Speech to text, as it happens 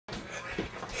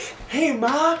Hey,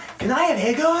 Ma, can I have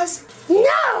hair gauze?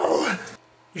 No!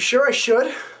 You sure I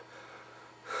should?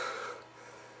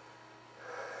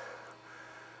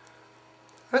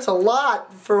 That's a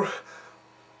lot for...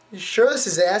 You sure this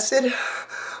is acid?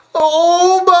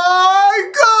 Oh my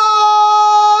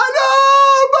God!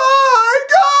 Oh my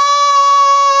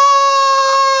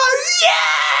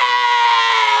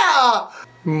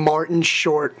God! Yeah! Martin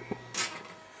Short.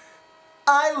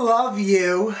 I love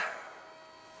you.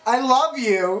 I love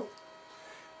you.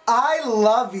 I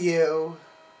love you.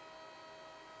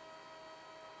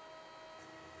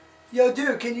 Yo,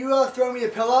 dude, can you throw me a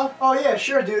pillow? Oh yeah,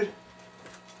 sure, dude.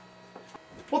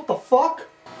 What the fuck?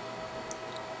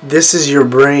 This is your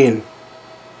brain.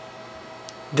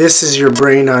 This is your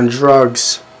brain on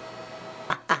drugs.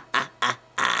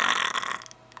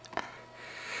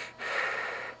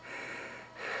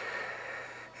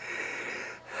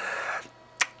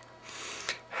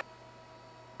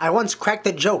 I once cracked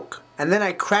a joke, and then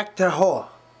I cracked a whore.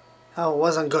 Oh, it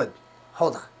wasn't good.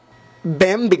 Hold on.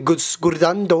 Bambi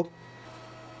gurdando.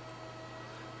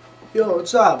 Yo,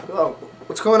 what's up? Oh,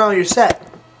 what's going on with your set?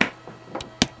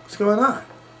 What's going on?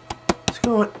 What's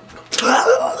going on?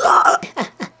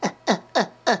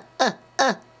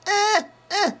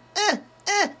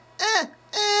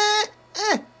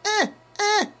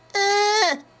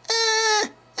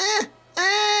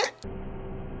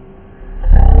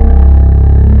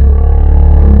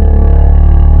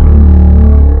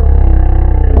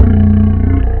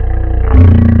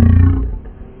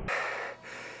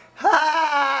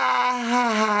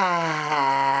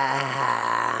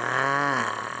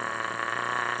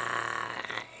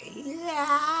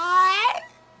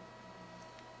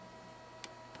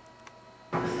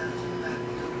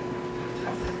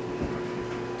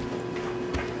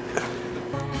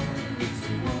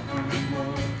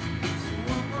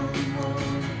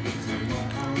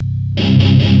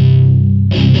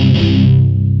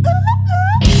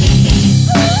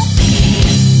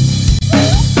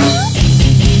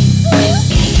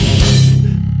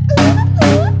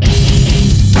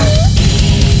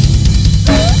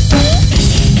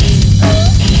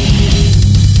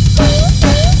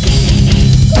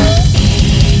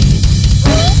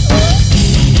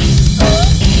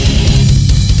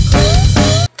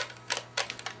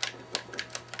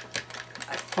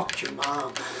 I fucked your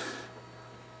mom.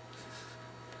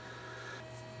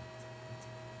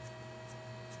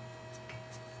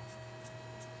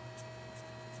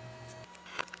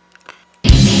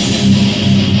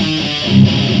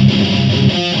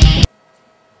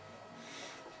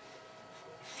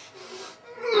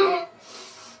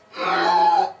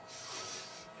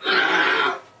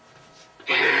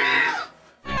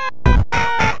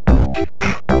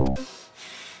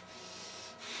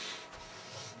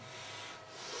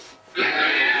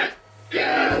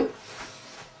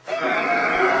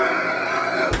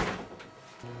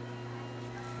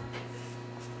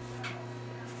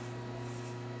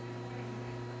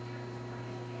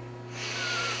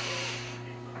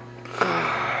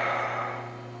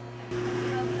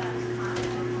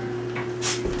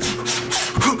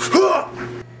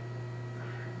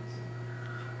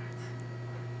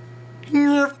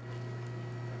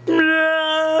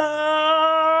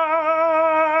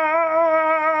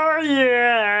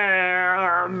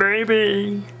 Yeah,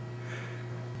 baby.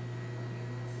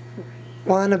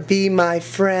 Wanna be my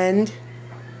friend?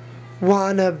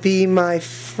 Wanna be my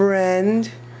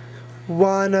friend?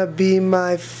 Wanna be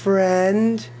my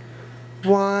friend?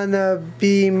 Wanna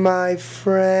be my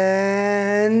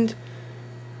friend?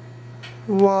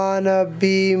 Wanna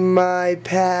be my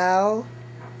pal?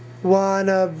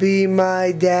 Wanna be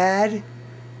my dad?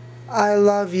 I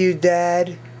love you,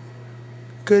 Dad.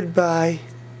 Goodbye.